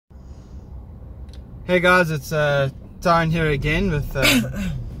Hey guys, it's Tyron here again with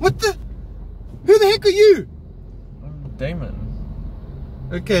what the? Who the heck are you? I'm Damon.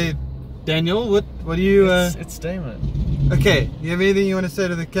 Okay, Daniel, what do you It's Damon. Okay, you have anything you want to say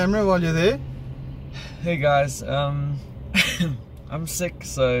to the camera while you're there? Hey guys, I'm sick,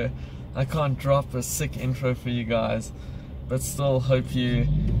 so I can't drop a sick intro for you guys, but still hope you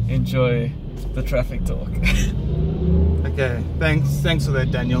enjoy the traffic talk. Okay, thanks for that,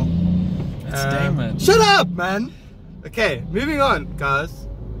 Daniel. It's Damon. Shut up, man! Okay, moving on, guys.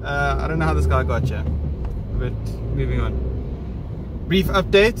 I don't know how this guy got here, but moving on. Brief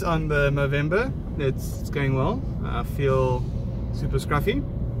update on the Movember. It's going well. I feel super scruffy.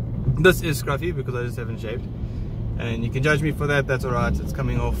 This is scruffy because I just haven't shaved. And you can judge me for that, that's alright. It's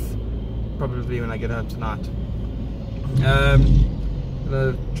coming off probably when I get home tonight.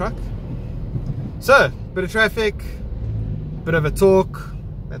 The truck. So, bit of traffic, bit of a talk.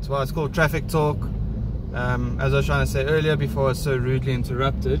 That's why it's called Traffic Talk. As I was trying to say earlier before I was so rudely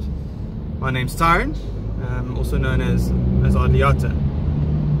interrupted, my name's Tyron, also known as Odly Otter.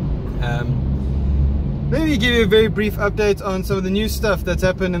 Maybe give you a very brief update on some of the new stuff that's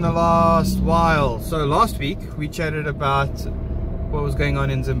happened in the last while. So last week we chatted about what was going on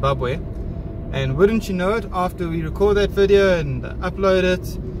in Zimbabwe, and wouldn't you know it, after we record that video and upload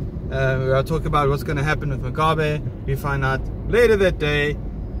it, we'll talk about what's going to happen with Mugabe. We find out later that day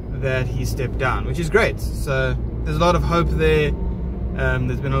that he stepped down, which is great. So there's a lot of hope there.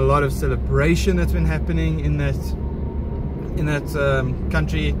 There's been a lot of celebration that's been happening in that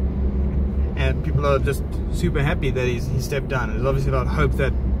country, and people are just super happy that he stepped down. There's obviously a lot of hope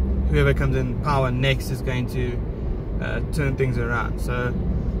that whoever comes in power next is going to turn things around. So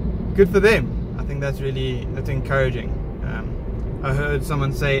good for them. I think that's encouraging. I heard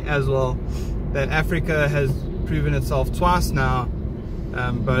someone say as well that Africa has proven itself twice now,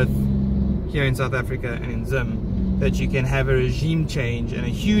 both here in South Africa and in Zim, that you can have a regime change and a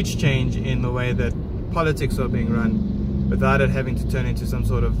huge change in the way that politics are being run without it having to turn into some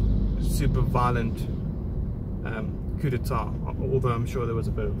sort of super violent coup d'etat, although I'm sure there was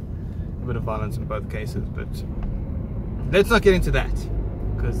a bit of violence in both cases. But let's not get into that,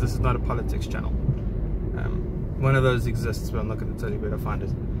 because this is not a politics channel. One of those exists, but I'm not going to tell you where to find it.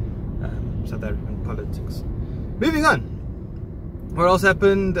 South African politics. Moving on. What else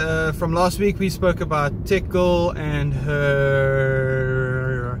happened from last week? We spoke about Tech Girl and her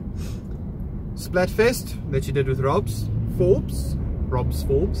Splatfest that she did with Rob's Forbes.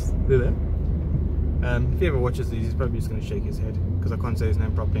 There. If he ever watches these, he's probably just going to shake his head because I can't say his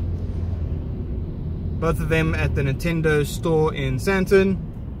name properly. Both of them at the Nintendo store in Sandton.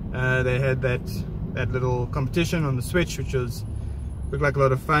 They had that little competition on the Switch, which looked like a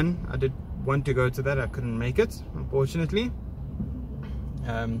lot of fun. I did want to go to that. I couldn't make it, unfortunately.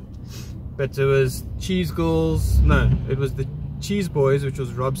 But it was Cheese Girls. No, it was the Cheese Boys, which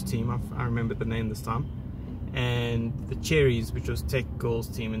was Rob's team. I remember the name this time. And the Cherries, which was Tech Girls'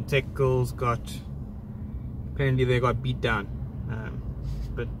 team. And Tech Girls apparently they got beat down.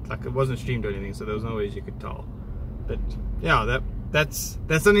 But like, it wasn't streamed or anything, so there was no ways you could tell. But yeah, that's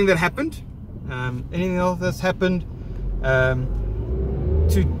something that happened. Anything else that's happened?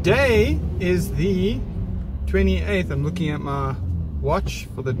 Today is the 28th. I'm looking at my watch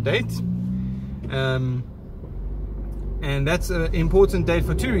for the date. And that's an important date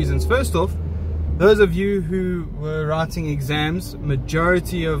for two reasons. First off, those of you who were writing exams,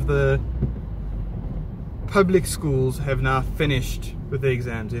 majority of the public schools have now finished with the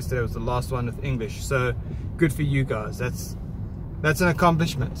exams. Yesterday was the last one with English, so good for you guys. That's an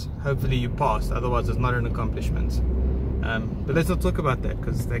accomplishment. Hopefully you passed, otherwise it's not an accomplishment. But let's not talk about that,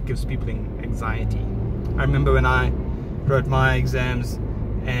 because that gives people anxiety. I remember when I wrote my exams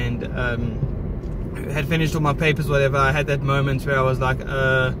and had finished all my papers, whatever, I had that moment where I was like,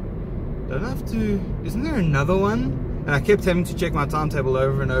 don't I have to, isn't there another one? And I kept having to check my timetable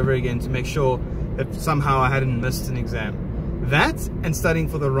over and over again to make sure that somehow I hadn't missed an exam. That and studying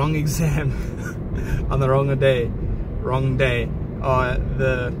for the wrong exam on the wrong day are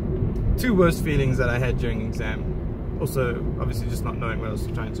the two worst feelings that I had during exam. Also, obviously, just not knowing what I was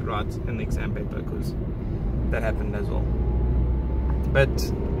trying to write in the exam paper, because that happened as well. But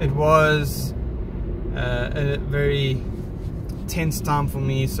it was a very tense time for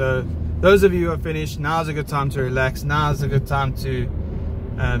me. So those of you who are finished, now's a good time to relax. Now's a good time to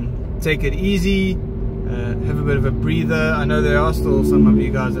take it easy, have a bit of a breather. I know there are still some of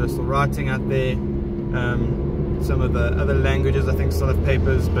you guys that are still writing out there. Some of the other languages I think still have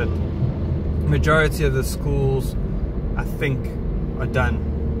papers, but majority of the schools I think are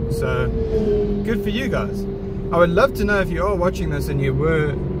done. So good for you guys. I would love to know, if you are watching this and you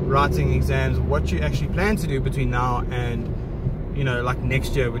were writing exams, what you actually plan to do between now and, you know, like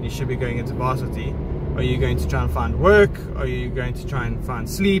next year when you should be going into varsity. Are you going to try and find work? Are you going to try and find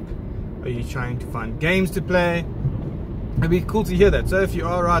sleep? Are you trying to find games to play? It'd be cool to hear that. So if you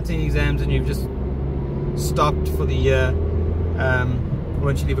are writing exams and you've just stopped for the year, why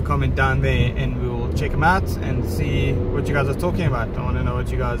don't you leave a comment down there and we'll check them out and see what you guys are talking about. I want to know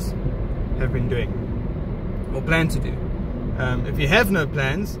what you guys have been doing or plan to do. If you have no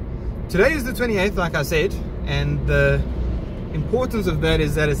plans, today is the 28th, like I said, and the importance of that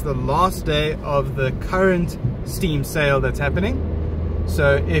is that it's the last day of the current Steam sale that's happening.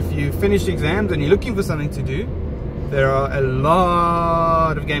 So if you finished exams and you're looking for something to do, there are a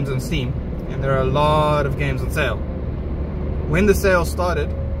lot of games on Steam and there are a lot of games on sale. When the sale started,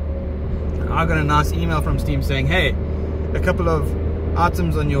 I got a nice email from Steam saying, hey, a couple of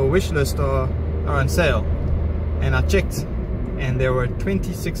items on your wish list are on sale. And I checked and there were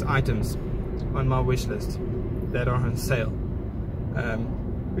 26 items on my wish list that are on sale,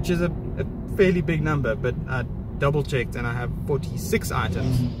 which is a fairly big number, but I double checked and I have 46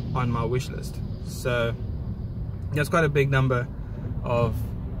 items on my wish list. So that's quite a big number of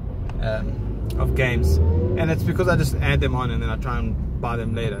games, and it's because I just add them on and then I try and buy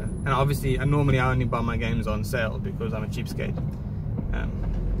them later. And obviously normally I only buy my games on sale because I'm a cheapskate,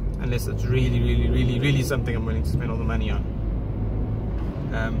 unless it's really something I'm willing to spend all the money on.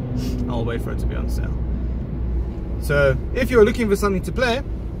 I'll wait for it to be on sale. So if you're looking for something to play,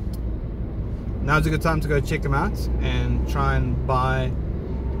 now's a good time to go check them out and try and buy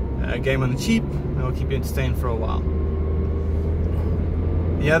a game on the cheap, and it'll keep you entertained for a while.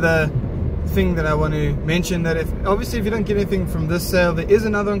 The other thing that I want to mention, that obviously if you don't get anything from this sale, there is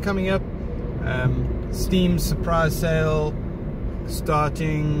another one coming up, Steam surprise sale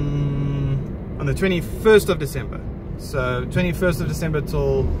starting on the 21st of December. So 21st of December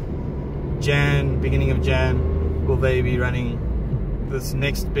till beginning of Jan, will they be running this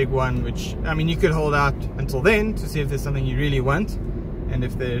next big one, which, I mean, you could hold out until then to see if there's something you really want, and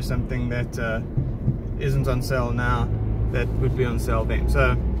if there's something that isn't on sale now that would be on sale then.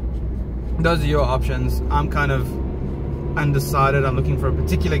 So those are your options. I'm kind of undecided. I'm looking for a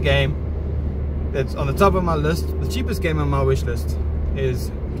particular game that's on the top of my list. The cheapest game on my wish list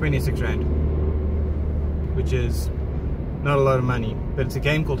is 26 Rand, which is not a lot of money, but it's a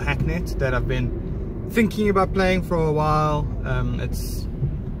game called Hacknet that I've been thinking about playing for a while. It's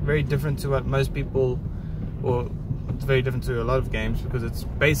very different to what most people, or it's very different to a lot of games, because it's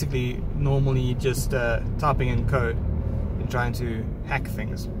basically normally just typing in code and trying to hack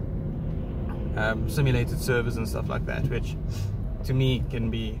things, simulated servers and stuff like that, which to me can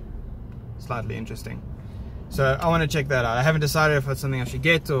be slightly interesting. So I want to check that out. I haven't decided if it's something I should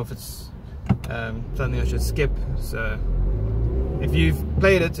get or if it's something I should skip. So if you've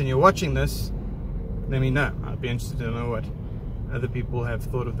played it and you're watching this, let me know. I'd be interested to know what other people have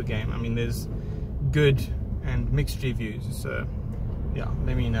thought of the game. I mean, there's good and mixed reviews, so yeah,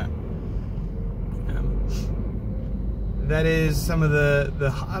 let me know. That is some of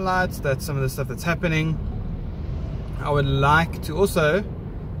the highlights. That's some of the stuff that's happening. I would like to also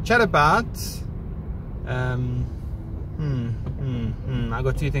chat about I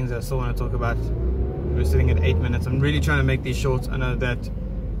got two things I still want to talk about. We're sitting at 8 minutes. I'm really trying to make these short. I know that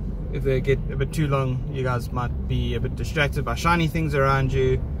if they get a bit too long, you guys might be a bit distracted by shiny things around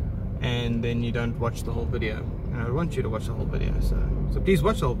you, and then you don't watch the whole video. And I want you to watch the whole video, so please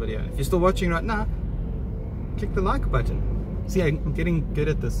watch the whole video. If you're still watching right now, click the like button. See, I'm getting good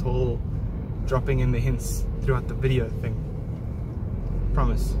at this whole dropping in the hints throughout the video thing.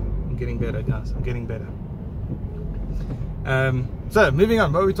 Promise, I'm getting better, guys. I'm getting better. So moving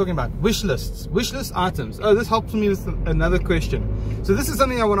on, what are we talking about? Wish lists, wish list items. Oh, this helps me with another question. So this is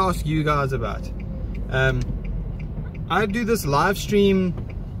something I want to ask you guys about. I do this live stream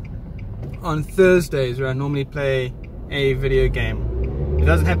on Thursdays where I normally play a video game. It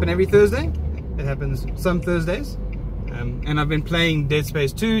doesn't happen every Thursday. It happens some Thursdays. And I've been playing Dead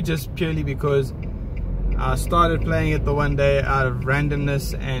Space 2 just purely because I started playing it the one day out of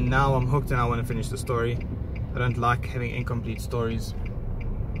randomness, and now I'm hooked and I want to finish the story. I don't like having incomplete stories.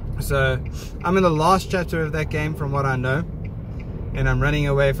 So I'm in the last chapter of that game from what I know, and I'm running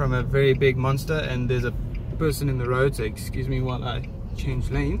away from a very big monster, and there's a person in the road, so excuse me while I change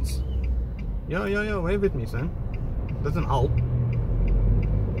lanes. Yo, wave at me, son. Doesn't help.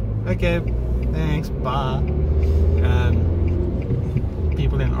 Okay, thanks, bye.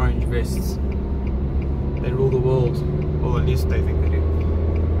 People in orange vests, they rule the world, or at least they think they do.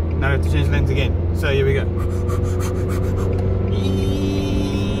 Now I have to change lanes again, so here we go.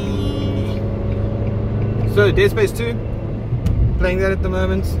 So Dead Space 2, playing that at the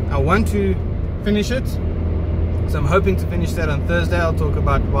moment. I want to finish it, so I'm hoping to finish that on Thursday. I'll talk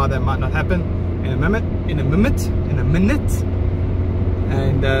about why that might not happen in a minute.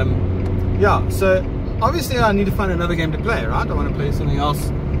 And yeah, so obviously I need to find another game to play, right? I want to play something else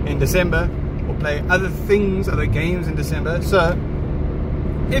in December, or play other things, other games in December. So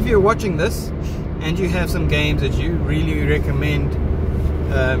if you're watching this and you have some games that you really recommend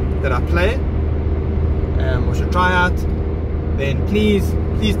that I play or should try out, then please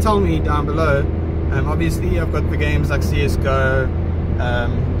tell me down below. Obviously I've got the games like CSGO,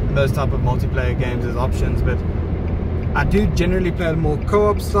 those type of multiplayer games as options, but I do generally play more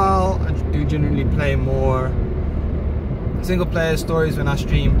co-op style. I do generally play more single player stories when I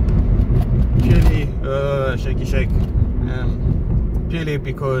stream, purely purely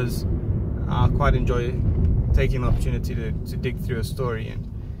because I quite enjoy taking the opportunity to dig through a story, and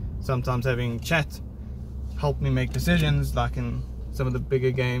sometimes having chat help me make decisions, like in some of the bigger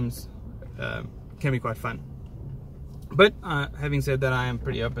games, can be quite fun. But having said that, I am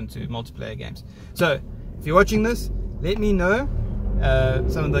pretty open to multiplayer games. So if you're watching this, let me know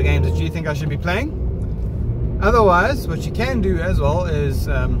some of the games that you think I should be playing. Otherwise, what you can do as well is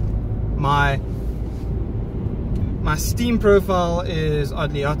my Steam profile is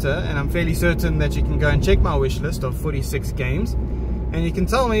Odly Otter, and I'm fairly certain that you can go and check my wish list of 46 games, and you can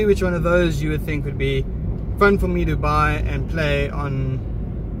tell me which one of those you would think would be fun for me to buy and play on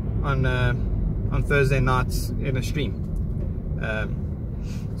Thursday nights in a stream.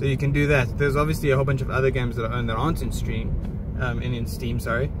 So you can do that. There's obviously a whole bunch of other games that I own that aren't in Steam,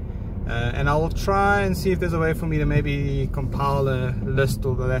 sorry. And I will try and see if there's a way for me to maybe compile a list,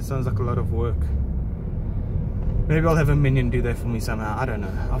 although that sounds like a lot of work. Maybe I'll have a minion do that for me somehow. I don't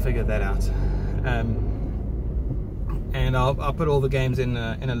know. I'll figure that out. And I'll put all the games in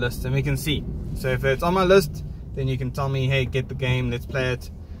a list, and we can see. So if it's on my list, then you can tell me, hey, get the game, let's play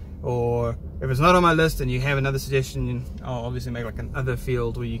it. Or if it's not on my list and you have another suggestion, I'll obviously make like an other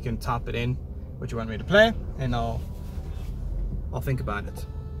field where you can type it in what you want me to play, and I'll think about it.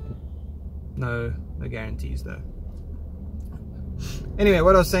 No guarantees though. Anyway,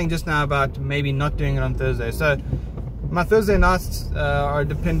 what I was saying just now about maybe not doing it on Thursday. So my Thursday nights are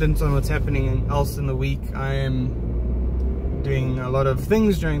dependent on what's happening else in the week. I am doing a lot of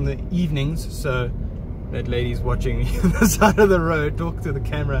things during the evenings, so that lady's watching on the side of the road talk to the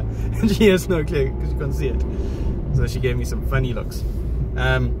camera, and she has no clue because you can't see it. So she gave me some funny looks.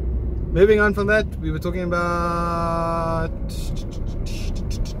 Moving on from that, we were talking about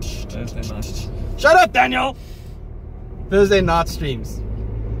Thursday night. Shut up, Daniel! Thursday night streams.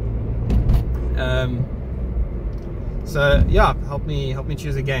 So yeah, help me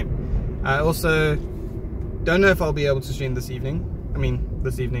choose a game. I also don't know if I'll be able to stream this evening.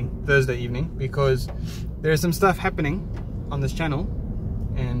 Thursday evening, because there is some stuff happening on this channel,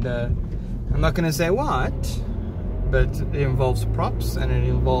 and I'm not going to say what, but it involves props, and it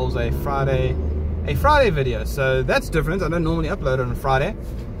involves a Friday video. So that's different. I don't normally upload on a Friday.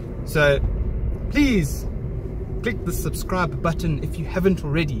 So please click the subscribe button if you haven't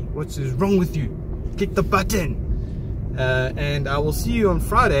already. What is wrong with you? Click the button, and I will see you on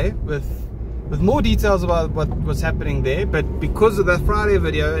Friday with more details about what's happening there. But because of that Friday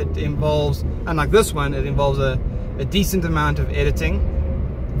video, it involves, unlike this one, it involves a decent amount of editing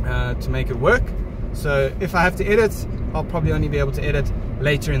to make it work. So if I have to edit, I'll probably only be able to edit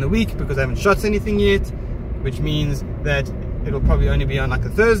later in the week, because I haven't shot anything yet, which means that it'll probably only be on like a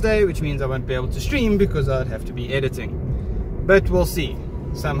Thursday, which means I won't be able to stream because I'd have to be editing. But we'll see.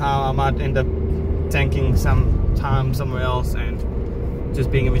 Somehow I might end up tanking some time somewhere else and just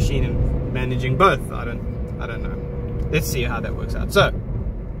being a machine and managing both. I don't know. Let's see how that works out. So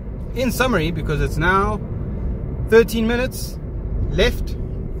in summary, because it's now 13 minutes left,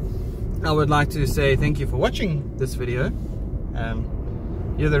 I would like to say thank you for watching this video.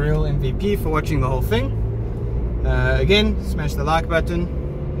 You're the real MVP for watching the whole thing. Again, smash the like button.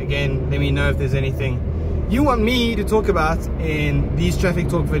 Again, let me know if there's anything you want me to talk about in these traffic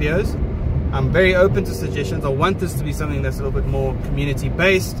talk videos. I'm very open to suggestions. I want this to be something that's a little bit more community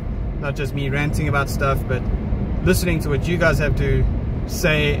based, not just me ranting about stuff, but listening to what you guys have to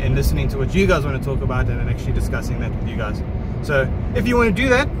say and listening to what you guys want to talk about, and then actually discussing that with you guys. So if you want to do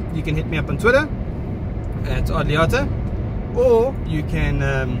that, you can hit me up on Twitter at Odly Otter, or you can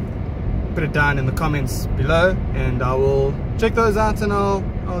put it down in the comments below, and I will check those out, and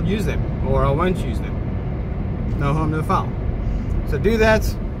I'll use them, or I won't use them. No harm, no foul. So do that.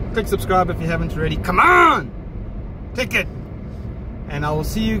 Click subscribe if you haven't already. Come on, click it, and I will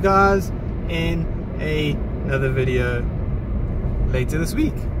see you guys in another video later this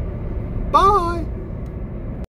week. Bye.